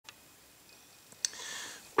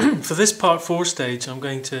For this part 4 stage, I'm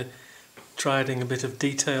going to try adding a bit of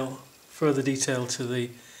detail, further detail to the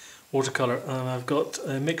watercolour, and I've got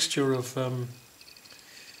a mixture of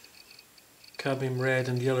cadmium red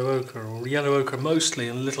and yellow ochre, or yellow ochre mostly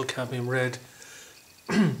and a little cadmium red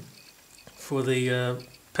for the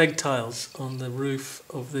peg tiles on the roof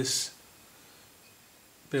of this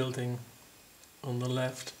building on the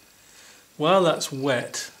left. While that's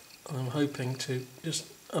wet, I'm hoping to just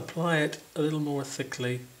apply it a little more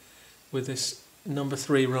thickly with this number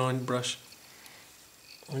 3 round brush.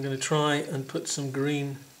 I'm going to try and put some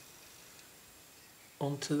green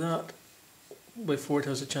onto that before it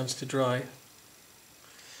has a chance to dry.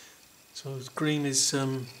 So green is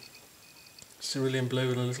cerulean blue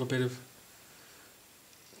and a little bit of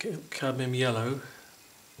cadmium yellow.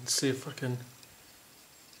 Let's see if I can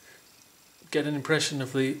get an impression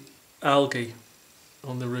of the algae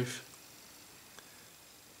on the roof.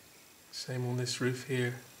 Same on this roof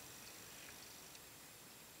here.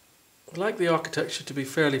 I like the architecture to be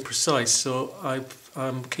fairly precise, so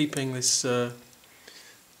I'm keeping this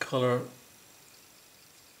colour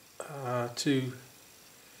to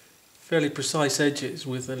fairly precise edges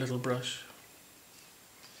with a little brush.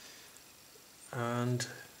 And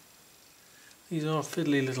these are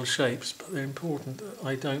fiddly little shapes, but they're important that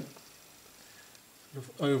I don't sort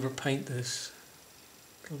of overpaint this.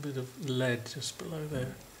 A little bit of lead just below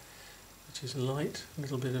there, which is light, a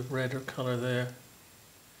little bit of redder colour there.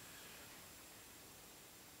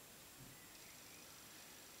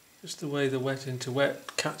 Just the way the wet into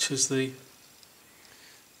wet catches the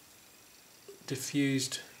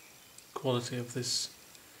diffused quality of this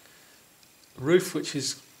roof, which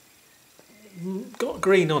is got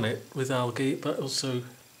green on it with algae, but also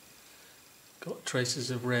got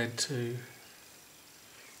traces of red too.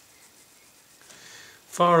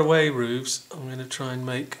 Far away roofs I'm going to try and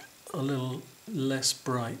make a little less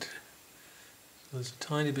bright. So there's a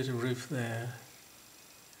tiny bit of roof there.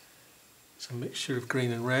 It's a mixture of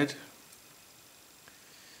green and red.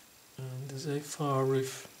 And there's a far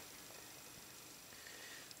roof.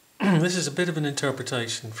 This is a bit of an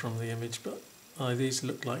interpretation from the image, but these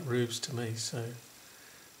look like roofs to me, so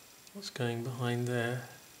what's going behind there?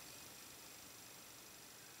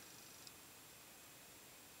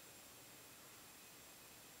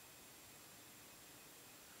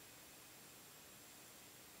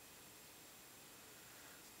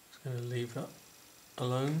 Just going to leave that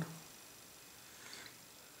alone.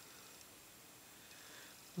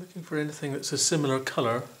 Looking for anything that's a similar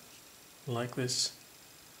colour, like this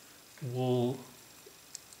wall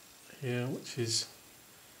here, which is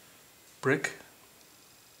brick.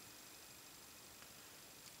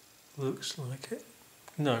 Looks like it.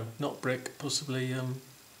 No, not brick, possibly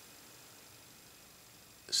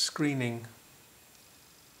screening.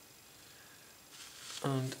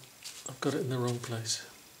 And I've got it in the wrong place.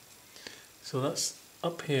 So that's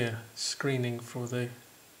up here, screening for the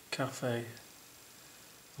cafe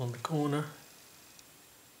on the corner.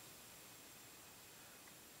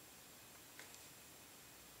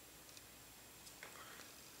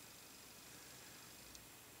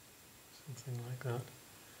 Something like that.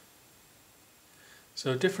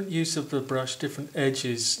 So different use of the brush, different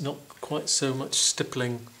edges, not quite so much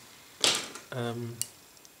stippling, or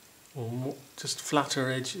more, just flatter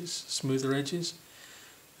edges, smoother edges.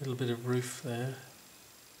 A little bit of roof there.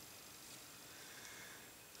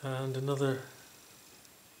 And another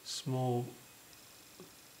small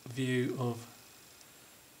view of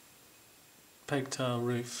peg tile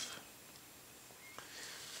roof.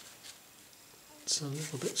 It's a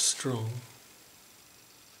little bit strong.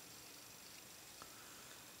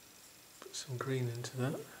 Put some green into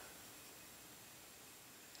that.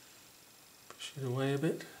 Push it away a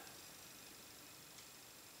bit.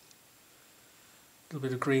 A little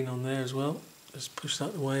bit of green on there as well. Just push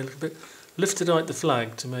that away a little bit. Lifted out the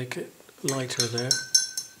flag to make it lighter there.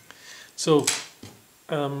 So,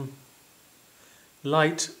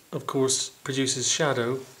 light, of course, produces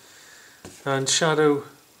shadow, and shadow,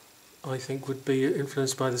 I think, would be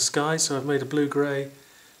influenced by the sky. So I've made a blue-grey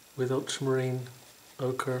with ultramarine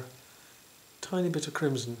ochre, tiny bit of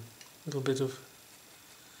crimson, a little bit of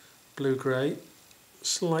blue-grey,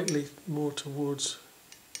 slightly more towards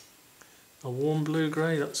a warm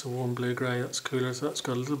blue-grey. That's a warm blue-grey, that's cooler, so that's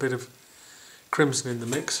got a little bit of crimson in the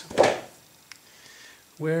mix.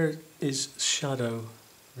 Where is shadow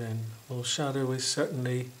then? Well, shadow is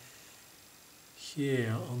certainly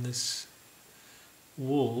here on this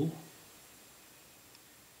wall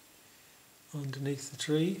underneath the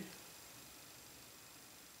tree.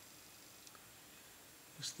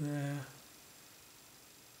 Just there.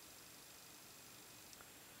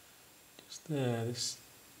 Just there, this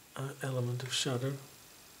element of shadow.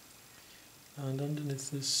 And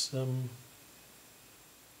underneath this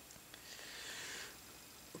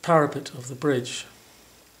parapet of the bridge,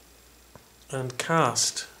 and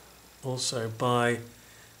cast also by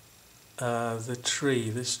the tree,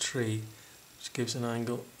 this tree, which gives an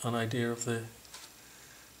idea of the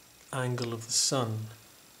angle of the sun,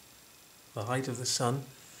 the height of the sun,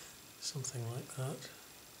 something like that.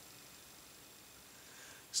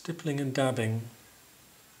 Stippling and dabbing.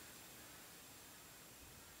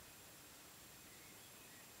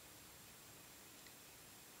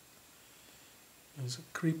 There's a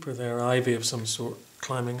creeper there, ivy of some sort,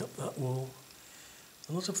 climbing up that wall.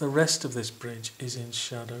 A lot of the rest of this bridge is in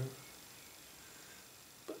shadow,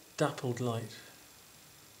 but dappled light.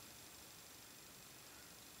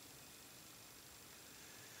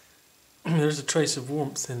 There's a trace of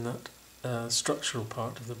warmth in that structural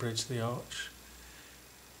part of the bridge, the arch.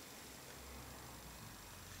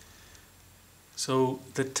 So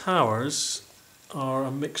the towers are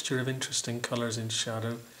a mixture of interesting colours in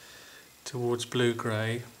shadow towards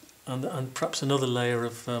blue-grey, and perhaps another layer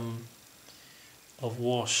of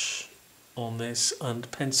wash on this, and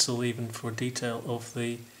pencil even for detail of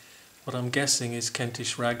the, what I'm guessing is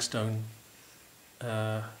Kentish ragstone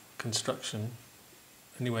construction.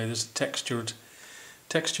 Anyway, there's a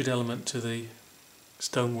textured element to the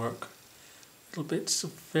stonework. Little bits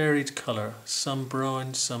of varied colour, some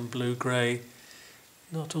brown, some blue-grey,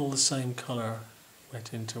 not all the same colour,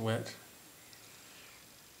 wet into wet.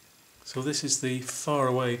 So this is the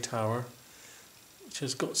faraway tower, which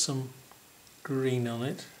has got some green on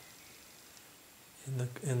it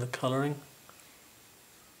in the colouring.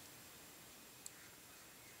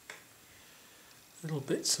 Little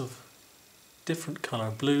bits of different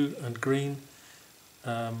colour, blue and green,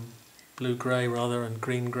 blue-grey rather, and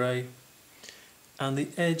green-grey. And the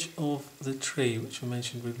edge of the tree, which I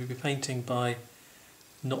mentioned, we would be painting by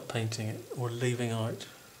not painting it or leaving out.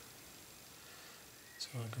 So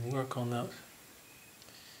I can work on that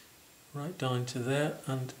right down to there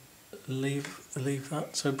and leave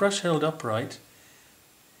that. So brush held upright,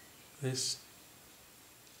 this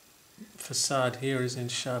facade here is in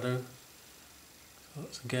shadow. So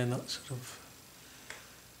that's again that sort of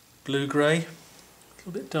blue-grey, a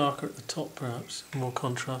little bit darker at the top perhaps, more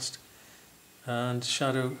contrast, and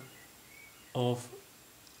shadow of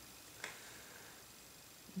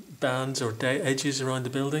bands or edges around the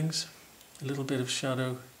buildings. A little bit of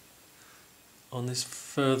shadow on this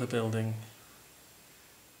further building,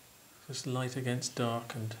 just light against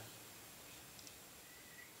dark, and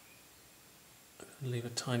leave a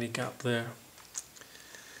tiny gap there.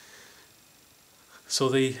 So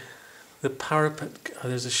the parapet,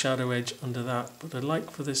 there's a shadow edge under that, but I'd like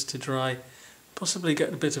for this to dry, possibly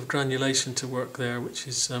get a bit of granulation to work there, which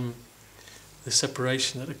is the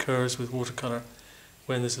separation that occurs with watercolour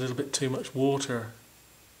when there's a little bit too much water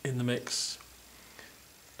in the mix.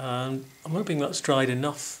 And I'm hoping that's dried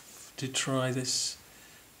enough to try this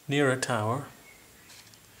nearer tower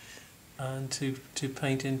and to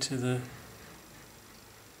paint into the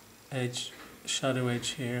edge, shadow edge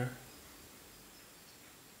here.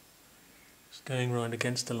 Just going round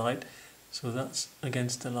against the light, so that's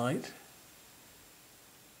against the light.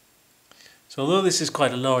 So although this is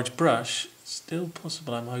quite a large brush, it's still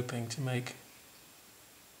possible, I'm hoping, to make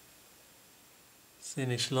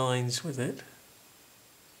thinnish lines with it.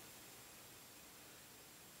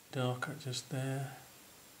 Darker just there.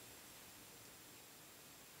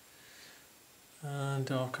 And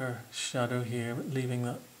darker shadow here, but leaving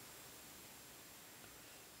that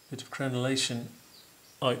bit of crenellation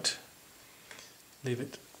out. Leave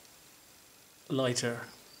it lighter.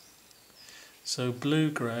 So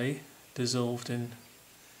blue-grey dissolved in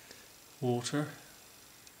water.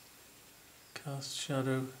 Cast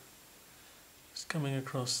shadow just coming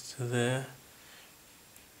across to there.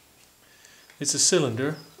 It's a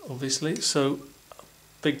cylinder, obviously, so a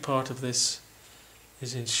big part of this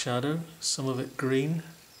is in shadow, some of it green,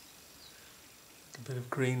 a bit of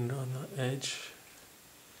green on that edge,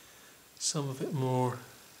 some of it more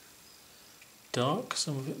dark,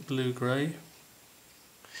 some of it blue-grey.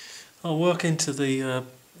 I'll work into the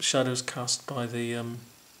shadows cast by the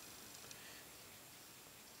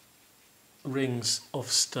rings of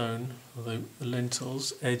stone, or the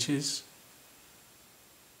lintels, edges,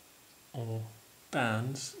 or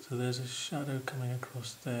bands. So there's a shadow coming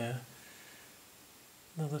across there.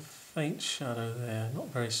 Another faint shadow there, not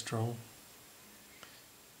very strong.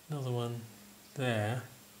 Another one there.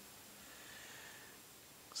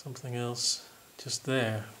 Something else just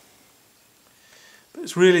there. But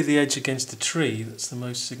it's really the edge against the tree that's the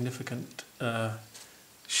most significant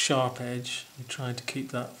sharp edge. I'm trying to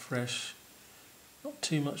keep that fresh. Not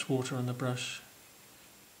too much water on the brush.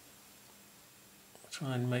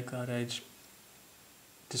 Try and make that edge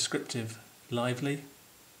descriptive, lively.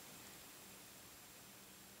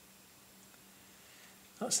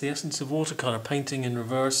 That's the essence of watercolour, painting in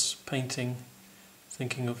reverse, painting,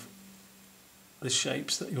 thinking of the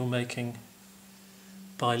shapes that you're making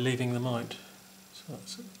by leaving them out. So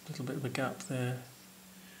that's a little bit of a gap there.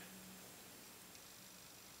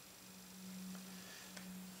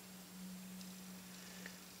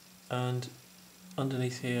 And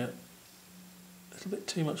underneath here, a little bit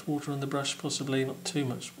too much water on the brush, possibly, not too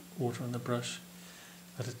much water on the brush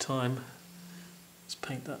at a time. Let's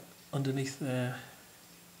paint that underneath there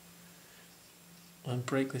and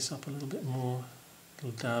break this up a little bit more,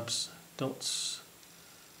 little dabs, dots,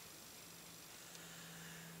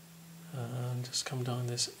 and just come down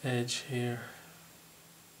this edge here.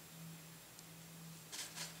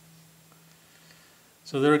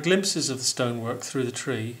 So there are glimpses of the stonework through the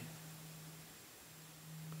tree,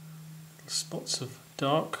 little spots of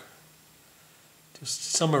dark, just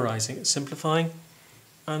summarising it, simplifying,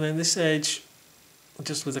 and then this edge,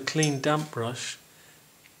 just with a clean damp brush,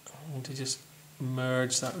 I want to just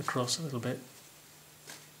merge that across a little bit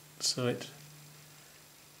so it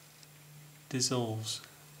dissolves,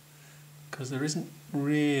 because there isn't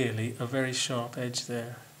really a very sharp edge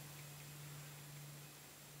there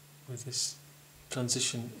with this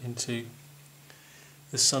transition into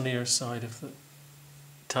the sunnier side of the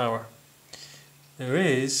tower. There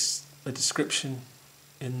is a description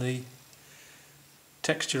in the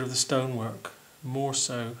texture of the stonework, more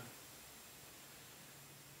so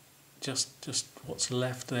just what's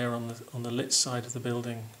left there on the lit side of the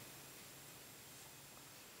building.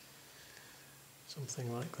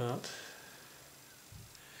 Something like that.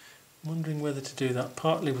 I'm wondering whether to do that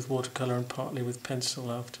partly with watercolour and partly with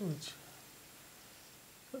pencil afterwards.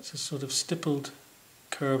 That's a sort of stippled,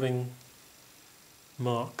 curving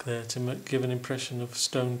mark there to give an impression of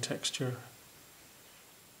stone texture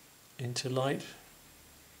into light.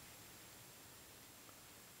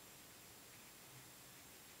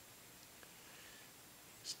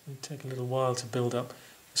 It'll take a little while to build up.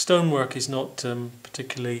 The stonework is not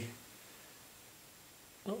particularly,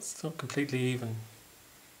 it's not completely even.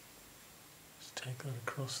 Just take that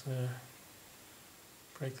across there,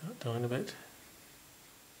 break that down a bit.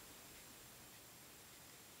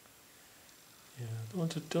 Yeah,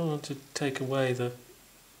 don't want to take away the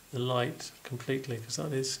light completely, because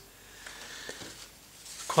that is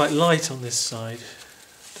quite light on this side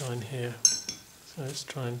down here. So let's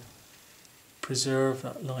try and preserve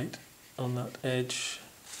that light on that edge.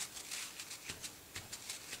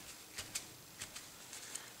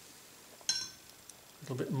 A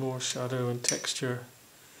little bit more shadow and texture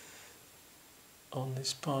on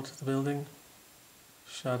this part of the building.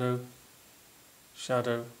 Shadow,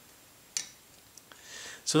 shadow.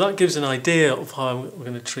 So that gives an idea of how we're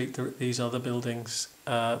going to treat these other buildings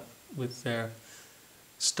with their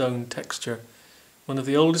stone texture. One of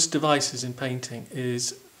the oldest devices in painting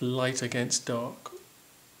is light against dark.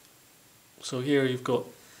 So here you've got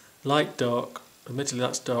light, dark, admittedly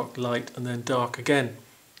that's dark, light, and then dark again,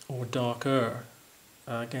 or darker,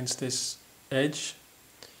 against this edge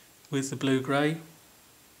with the blue-grey.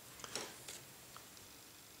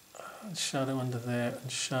 And shadow under there,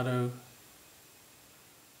 and shadow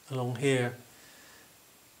along here.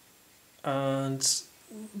 And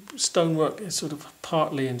stonework is sort of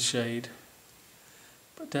partly in shade,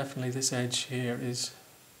 but definitely this edge here is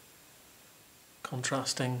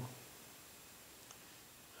contrasting.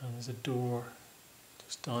 And there's a door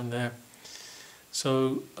just down there.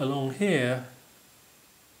 So along here,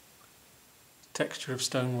 texture of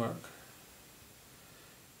stonework.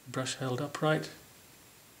 Brush held upright.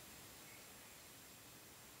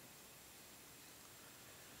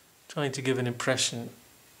 Trying to give an impression,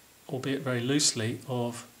 albeit very loosely,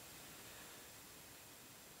 of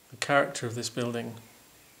the character of this building.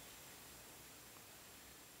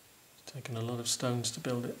 It's taken a lot of stones to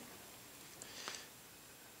build it.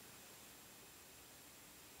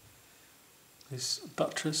 This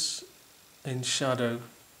buttress in shadow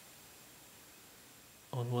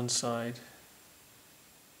on one side.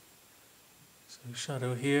 So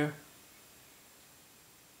shadow here.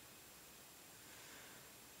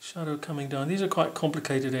 Shadow coming down. These are quite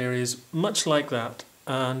complicated areas, much like that,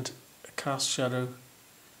 and a cast shadow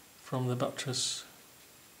from the buttress.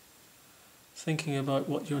 Thinking about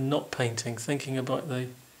what you're not painting, thinking about the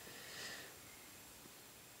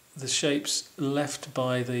shapes left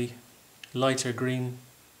by the lighter green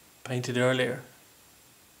painted earlier.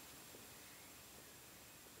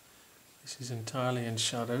 This is entirely in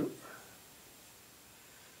shadow,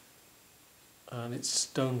 and it's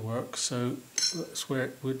stonework, so that's where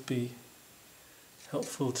it would be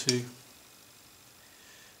helpful to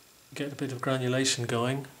get a bit of granulation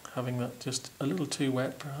going, having that just a little too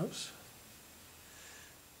wet perhaps.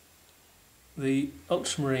 The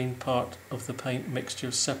ultramarine part of the paint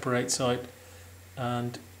mixture separates out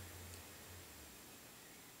and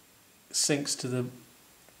sinks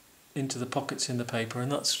into the pockets in the paper, and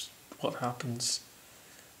that's what happens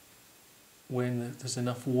when there's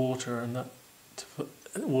enough water, and that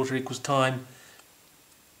water equals time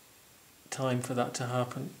for that to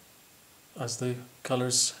happen as the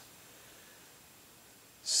colours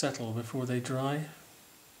settle before they dry.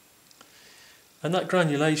 And that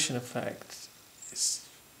granulation effect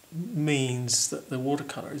means that the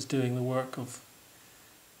watercolour is doing the work of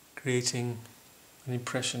creating an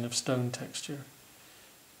impression of stone texture.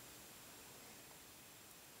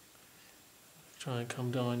 Try and come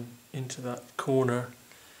down into that corner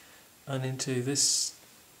and into this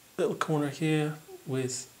little corner here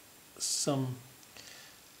with some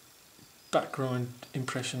background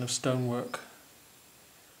impression of stonework.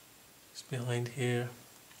 It's behind here.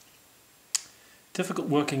 Difficult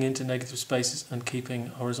working into negative spaces and keeping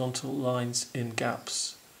horizontal lines in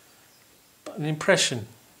gaps, but an impression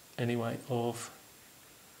anyway of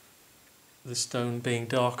the stone being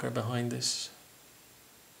darker behind this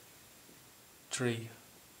tree.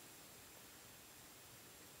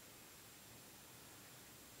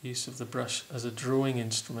 Use of the brush as a drawing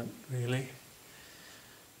instrument, really.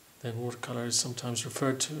 Then watercolour is sometimes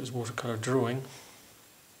referred to as watercolour drawing.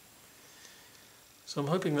 So I'm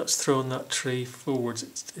hoping that's thrown that tree forwards.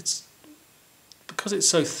 It's because it's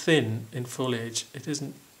so thin in foliage,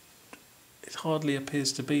 it hardly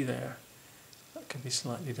appears to be there. That can be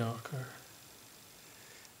slightly darker.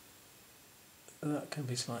 That can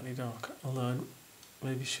be slightly darker, although I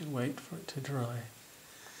maybe should wait for it to dry.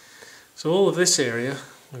 So all of this area,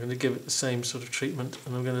 I'm going to give it the same sort of treatment,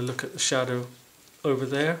 and I'm going to look at the shadow over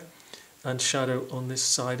there and shadow on this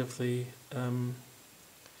side of the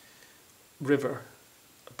river.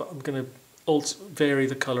 But I'm going to also vary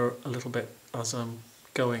the colour a little bit as I'm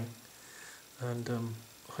going, and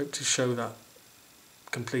I hope to show that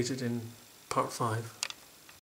completed in part 5.